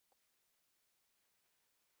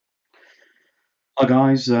Hi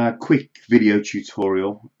guys, quick video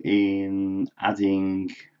tutorial in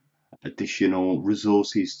adding additional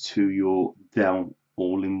resources to your Dell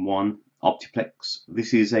all-in-one OptiPlex.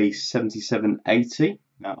 This is a 7780.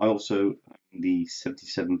 I also own the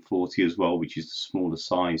 7740 as well, which is the smaller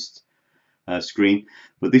sized screen,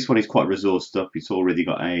 but this one is quite resourced up. It's already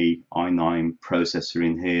got a i9 processor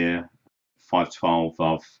in here,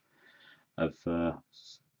 512 of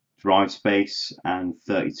drive space and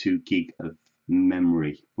 32 gig of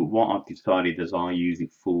memory. But what I've decided is I use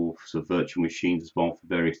it for virtual machines as well for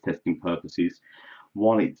various testing purposes.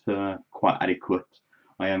 While it's quite adequate,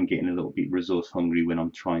 I am getting a little bit resource hungry when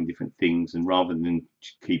I'm trying different things, and rather than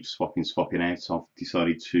keep swapping out, I've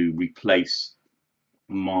decided to replace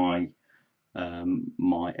my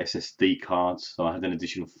my SSD cards. So I had an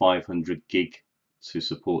additional 500 gig to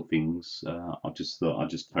support things. I just thought I'd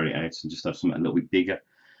just carry it out and just have something a little bit bigger,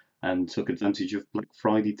 and took advantage of Black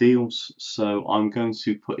Friday deals. So I'm going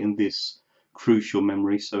to put in this crucial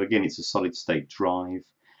memory. So again, it's a solid state drive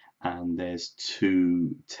and there's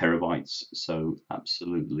 2 terabytes, so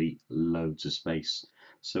absolutely loads of space.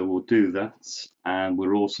 So we'll do that, and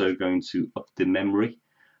we're also going to up the memory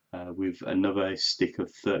with another stick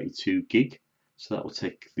of 32 gig. So that will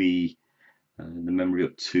take the memory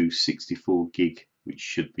up to 64 gig, which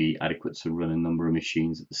should be adequate to run a number of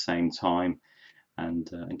machines at the same time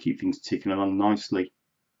and keep things ticking along nicely.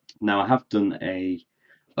 Now I have done a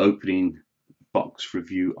opening box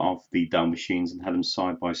review of the Dell machines and had them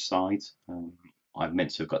side by side. I've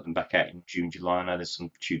meant to have got them back out in June, July. I know there's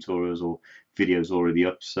some tutorials or videos already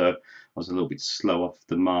up, so I was a little bit slow off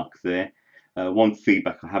the mark there. One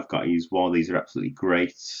feedback I have got is while these are absolutely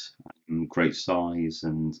great, great size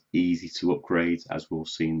and easy to upgrade, as we'll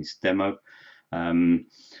see in this demo,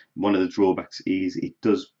 one of the drawbacks is it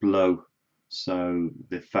does blow, so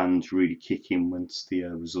the fans really kick in once the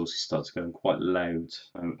resources starts going quite loud.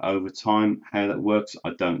 Over time, how that works,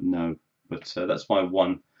 I don't know, but that's my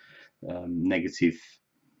one negative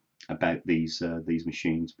about these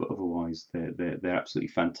machines. But otherwise, they're absolutely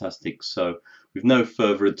fantastic. So, with no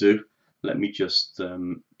further ado, let me just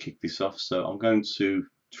kick this off. So I'm going to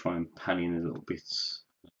try and pan in a little bit.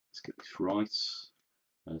 Let's get this right.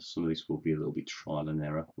 Some of this will be a little bit trial and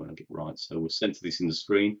error when I get right. So we'll center this in the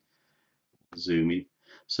screen, zoom in.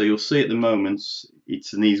 So you'll see at the moment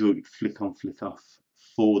it's an easy flick on, flick off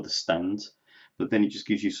for the stand, but then it just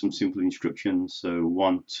gives you some simple instructions. So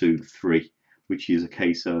 1, 2, 3, which is a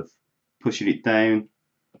case of pushing it down,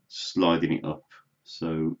 sliding it up.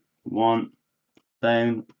 So 1,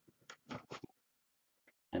 down,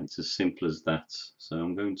 and it's as simple as that. So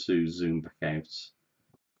I'm going to zoom back out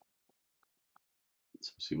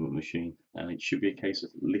to a single machine, and it should be a case of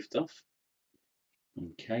lift off.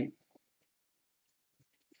 Okay,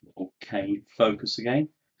 okay, focus again.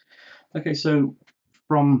 Okay, so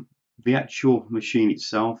from the actual machine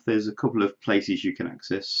itself, there's a couple of places you can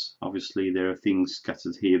access. Obviously, there are things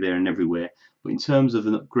scattered here, there, and everywhere. But in terms of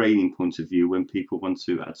an upgrading point of view, when people want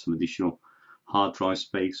to add some additional hard drive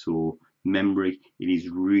space or memory, it is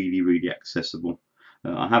really accessible.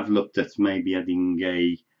 I have looked at maybe adding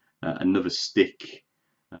another stick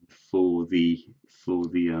for the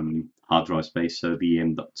hard drive space, so the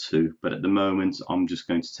M.2. But at the moment, I'm just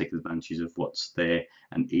going to take advantage of what's there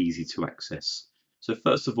and easy to access. So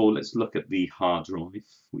first of all, let's look at the hard drive,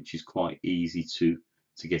 which is quite easy to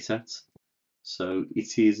get at. So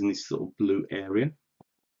it is in this little blue area.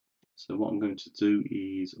 So what I'm going to do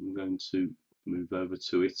is I'm going to move over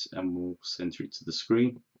to it and we'll center it to the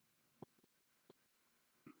screen.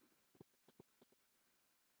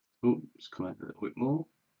 Oh, let's come out a little bit more.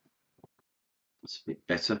 That's a bit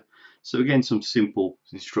better. So again, some simple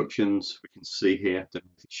instructions we can see here. I don't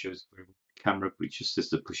know if it shows the camera, but it just says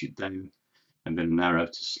to push it down and then an arrow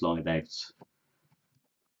to slide out.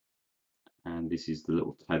 And this is the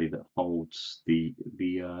little caddy that holds the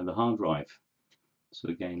hard drive. So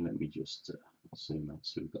again, let me just zoom out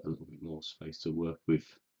so we've got a little bit more space to work with.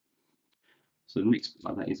 So the next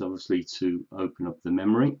part of that is obviously to open up the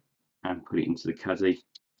memory and put it into the caddy,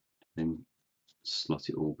 then slot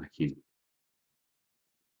it all back in.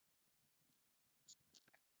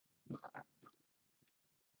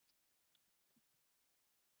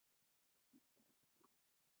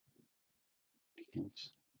 Okay,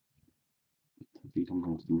 I'm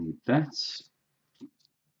going to need that.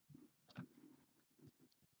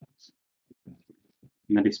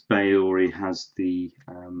 Now this bay already has the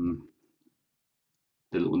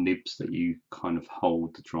little nibs that you kind of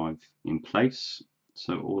hold the drive in place.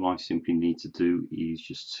 So all I simply need to do is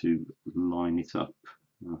just to line it up.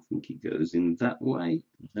 I think it goes in that way.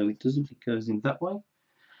 No, it doesn't. It goes in that way.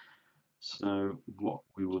 So what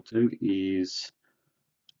we will do is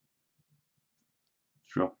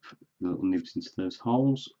drop the little nibs into those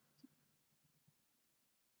holes.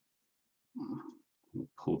 We'll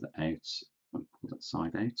pull that out and pull that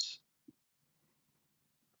side out.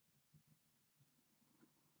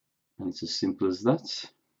 And it's as simple as that.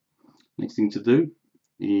 Next thing to do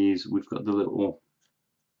is we've got the little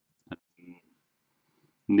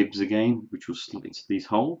nibs again, which will slot into these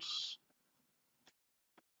holes,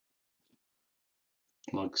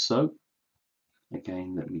 like so.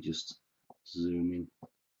 Again, let me just zoom in.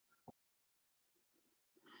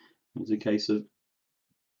 It's a case of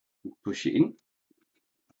push it in,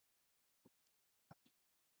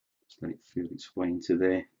 just let it feel its way into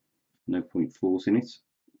there, no point forcing it.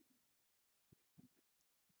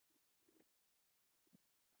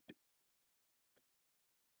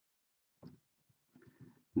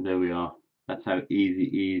 And there we are. That's how easy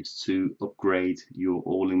it is to upgrade your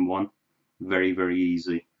all-in-one. Very, very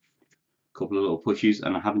easy. Couple of little pushes,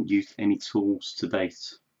 and I haven't used any tools to date.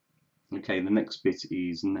 Okay, the next bit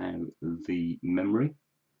is now the memory.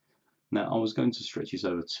 Now I was going to stretch this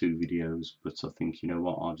over 2 videos, but I think, you know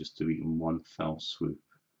what, I'll just do it in one fell swoop.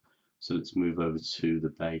 So let's move over to the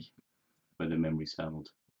bay where the memory's held.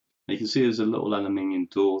 Now you can see there's a little aluminium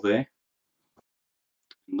door there,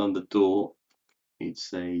 and on the door it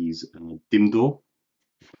says dim door.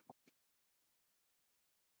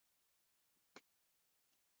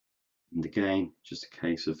 And again, just a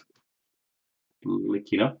case of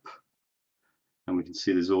licking up, and we can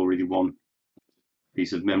see there's already one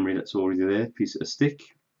piece of memory that's already there, piece of stick.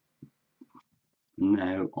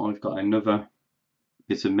 Now I've got another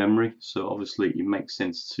bit of memory, so obviously it makes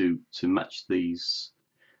sense to match these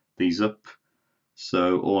up.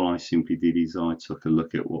 So all I simply did is I took a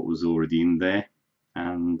look at what was already in there,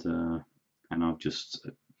 and I've just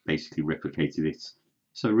basically replicated it.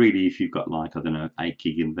 So really, if you've got, like, I don't know, 8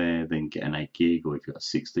 gig in there, then get an 8 gig, or if you've got a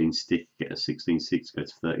 16 stick, get a 16 stick, go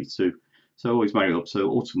to 32. So always marry it up. So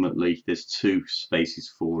ultimately there's 2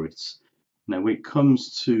 spaces for it. Now when it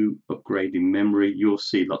comes to upgrading memory, you'll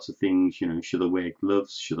see lots of things, you know, should I wear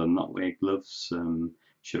gloves, should I not wear gloves,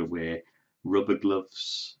 should I wear rubber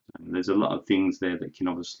gloves? There's a lot of things there that can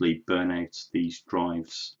obviously burn out these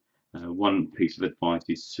drives. One piece of advice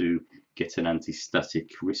is to get an anti-static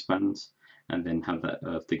wristband and then have that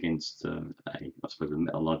earthed against I suppose, a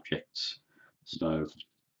metal object. So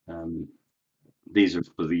these are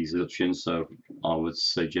for these options, so I would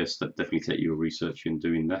suggest that definitely take your research in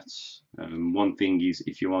doing that. One thing is,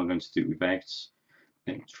 if you are going to do it without,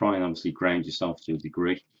 then try and obviously ground yourself to a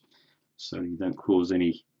degree so you don't cause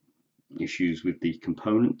any issues with the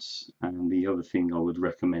components. And the other thing I would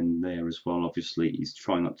recommend there as well, obviously, is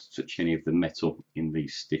try not to touch any of the metal in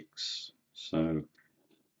these sticks. So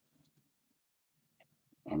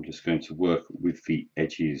I'm just going to work with the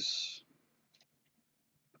edges.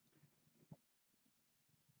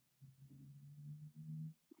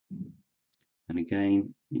 And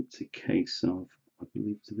again, it's a case of, I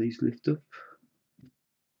believe, do these lift up?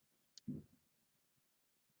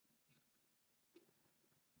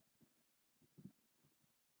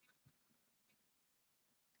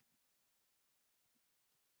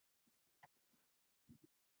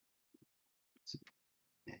 Let's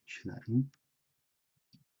etch that in.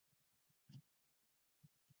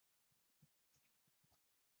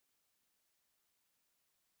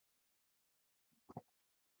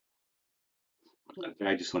 Okay,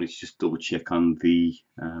 I just wanted to just double check on the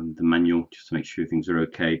manual just to make sure things are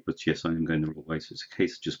okay. But yes, I am going the right way. So it's a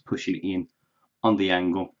case of just pushing it in on the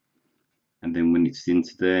angle, and then when it's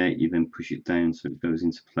into there, you then push it down so it goes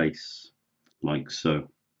into place like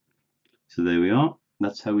so. So there we are.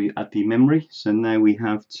 That's how we add the memory. So now we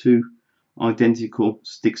have 2 identical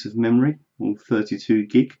sticks of memory, all 32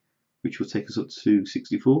 gig, which will take us up to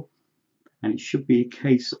 64. And it should be a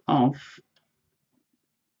case of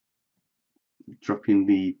dropping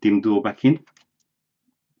the dim door back in,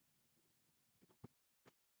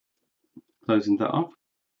 closing that off.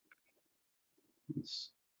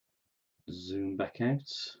 Let's zoom back out,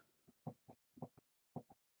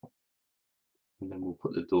 and then we'll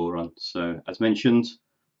put the door on. So as mentioned,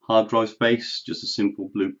 hard drive space, just a simple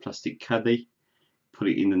blue plastic caddy. Put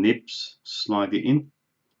it in the nibs, slide it in,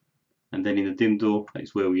 and then in the dim door, that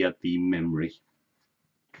is where we add the memory.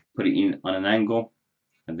 Put it in on an angle,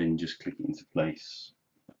 and then just click it into place.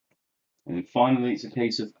 And then finally, it's a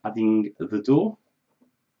case of adding the door.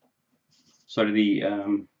 So the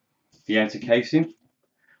outer casing,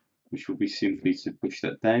 which will be simply to push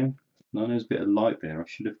that down. Now there's a bit of light there. I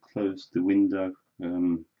should have closed the window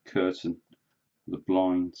curtain, the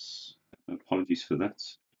blinds. Apologies for that.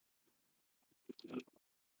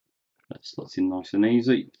 That slots in nice and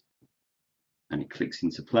easy, and it clicks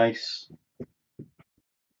into place.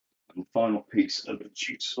 And the final piece of the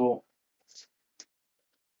jigsaw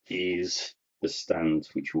is the stand,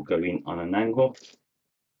 which will go in on an angle.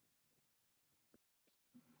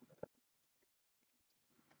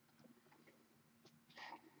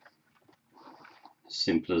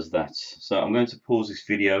 Simple as that. So I'm going to pause this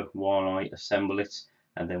video while I assemble it,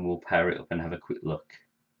 and then we'll power it up and have a quick look.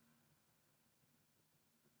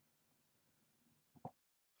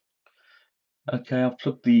 Okay, I've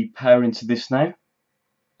plugged the power into this now,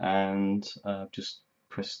 and just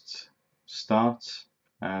pressed start,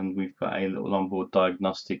 and we've got a little onboard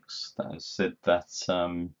diagnostics that has said that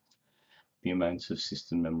the amount of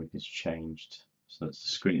system memory has changed. So that's the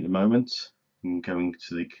screen at the moment. I'm going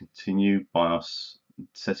to the continue BIOS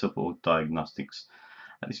setup or diagnostics.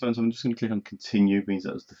 At this moment, I'm just going to click on continue, means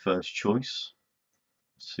that was the first choice.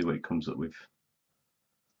 Let's see what it comes up with.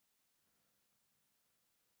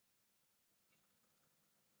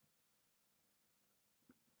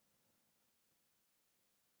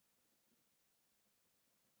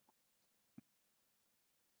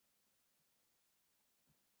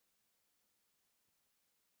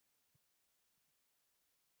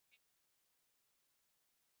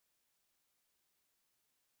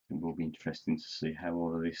 It will be interesting to see how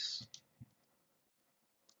all of this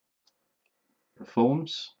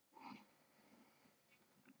performs.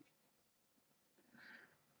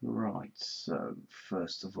 Right, so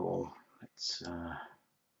first of all, let's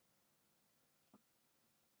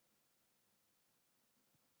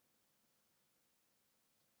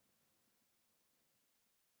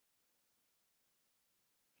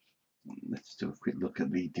do a quick look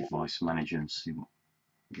at the device manager and see what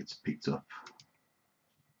gets picked up.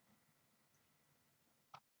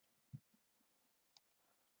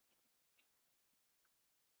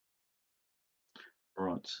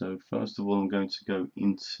 Right, so first of all, I'm going to go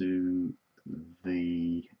into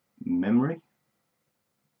the memory.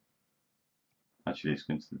 Actually, let's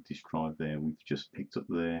go into the disk drive there. We've just picked up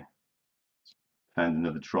there, found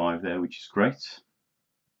another drive there, which is great.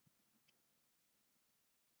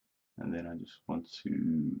 And then I just want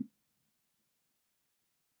to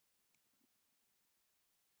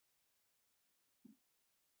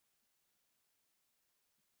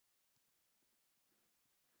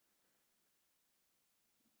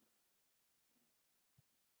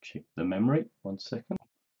check the memory. 1 second.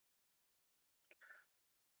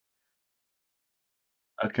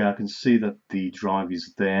 Okay, I can see that the drive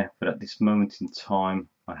is there, but at this moment in time,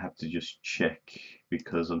 I have to just check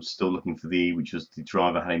because I'm still looking for the E, which was the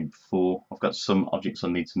drive I had before. I've got some objects I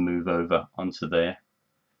need to move over onto there,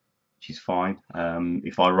 which is fine.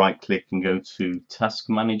 If I right click and go to Task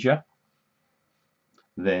Manager,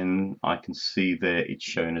 then I can see there it's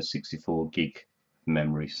showing a 64 gig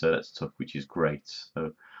memory, so that's tough, which is great.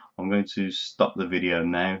 So I'm going to stop the video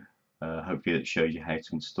now. Hopefully that shows you how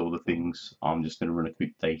to install the things. I'm just going to run a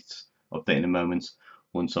quick update in a moment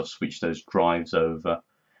once I've switched those drives over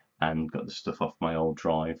and got the stuff off my old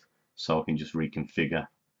drive, so I can just reconfigure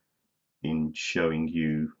in showing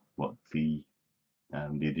you what the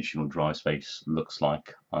additional drive space looks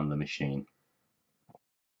like on the machine.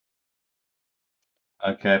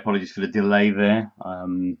 Okay, apologies for the delay there.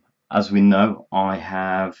 As we know, I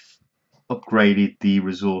have upgraded the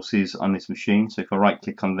resources on this machine. So if I right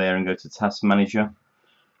click on there and go to Task Manager,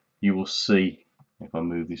 you will see, if I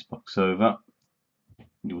move this box over,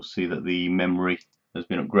 you will see that the memory has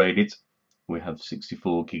been upgraded. We have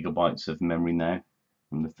 64 gigabytes of memory now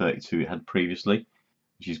from the 32 it had previously,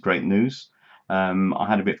 which is great news. I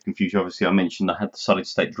had a bit of confusion. Obviously, I mentioned I had the solid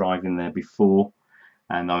state drive in there before,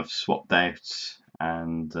 and I've swapped out,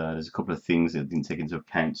 and there's a couple of things that I didn't take into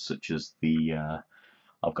account, such as the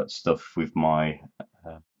I've got stuff with my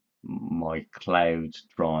cloud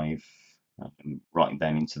drive writing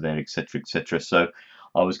down into there, etc., etc. So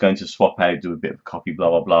I was going to swap out, do a bit of a copy,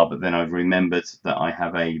 blah blah blah, but then I've remembered that I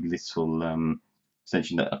have a little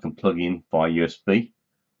extension that I can plug in via USB,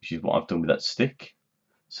 which is what I've done with that stick.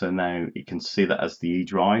 So now it can see that as the E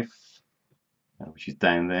drive, which is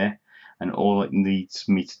down there, and all it needs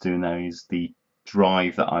me to do now is the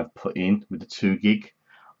drive that I've put in with the 2 gig.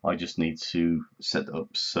 I just need to set it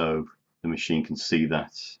up so the machine can see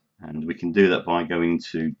that, and we can do that by going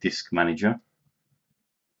to Disk Manager,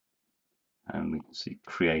 and we can see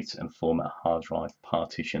create and format hard drive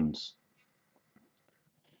partitions.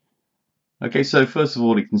 Okay, so first of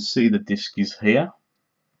all, you can see the disk is here.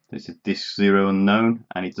 There's a disk 0 unknown,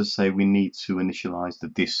 and it does say we need to initialize the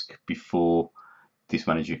disk before Disk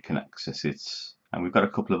Manager can access it. And we've got a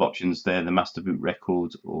couple of options there, the master boot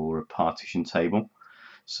record or a partition table.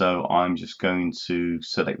 So I'm just going to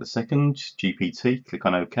select the second, GPT, click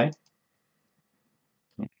on OK.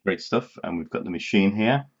 Great stuff, and we've got the machine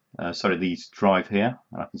here. these drive here,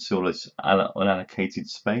 and I can see all this unallocated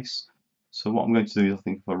space. So what I'm going to do is, I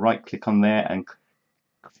think if I right click on there and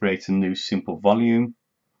create a new simple volume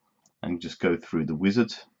and just go through the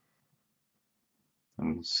wizard, and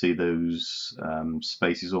we can see those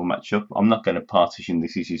spaces all match up. I'm not going to partition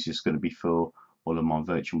this, this is just going to be for all of my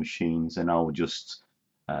virtual machines, and I'll just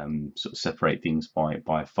sort of separate things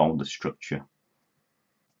by folder structure.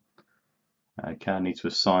 Okay, I need to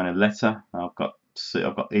assign a letter. I've got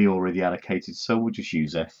E already allocated, so we'll just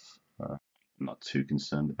use F. I'm not too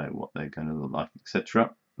concerned about what they're going to look like,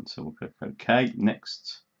 etc. And so we'll click OK.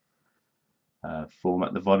 Next,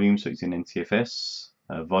 format the volume so it's in NTFS.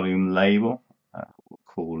 Volume label, we'll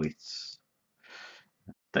call it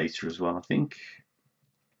data as well, I think.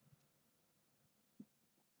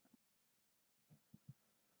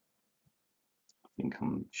 I think I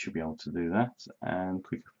should be able to do that. And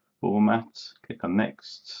click format, click on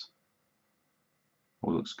next.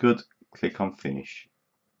 All looks good. Click on finish.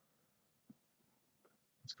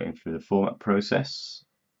 It's going through the format process.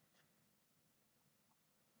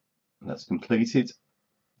 That's completed,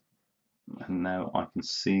 and now I can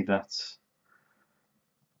see that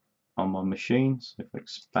on my machine. So if I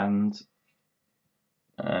expand,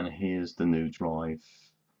 and here's the new drive,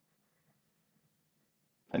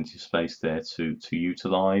 plenty of space there to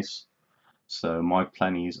utilize. So my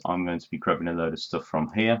plan is I'm going to be grabbing a load of stuff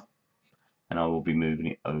from here, and I will be moving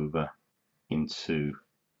it over into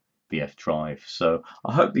the F drive. So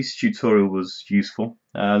I hope this tutorial was useful.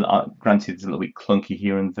 Granted, it's a little bit clunky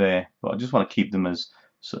here and there, but I just want to keep them as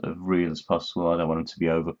sort of real as possible. I don't want them to be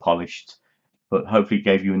over polished, but hopefully it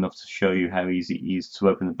gave you enough to show you how easy it is to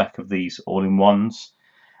open the back of these all-in-ones.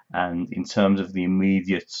 And in terms of the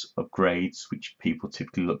immediate upgrades which people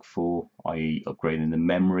typically look for, i.e. upgrading the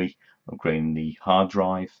memory, upgrading the hard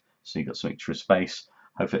drive, so you've got some extra space,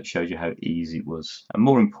 hopefully that showed you how easy it was. And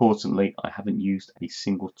more importantly, I haven't used a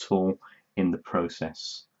single tool in the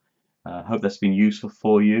process. Hope that's been useful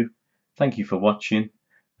for you. Thank you for watching,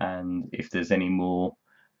 and if there's any more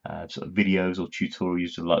sort of videos or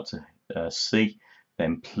tutorials you'd like to see,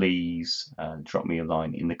 then please drop me a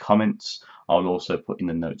line in the comments. I'll also put in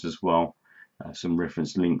the notes as well some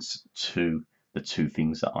reference links to the two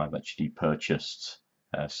things that I've actually purchased,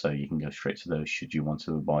 so you can go straight to those should you want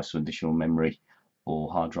to buy some additional memory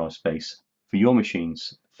or hard drive space for your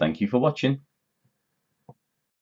machines. Thank you for watching.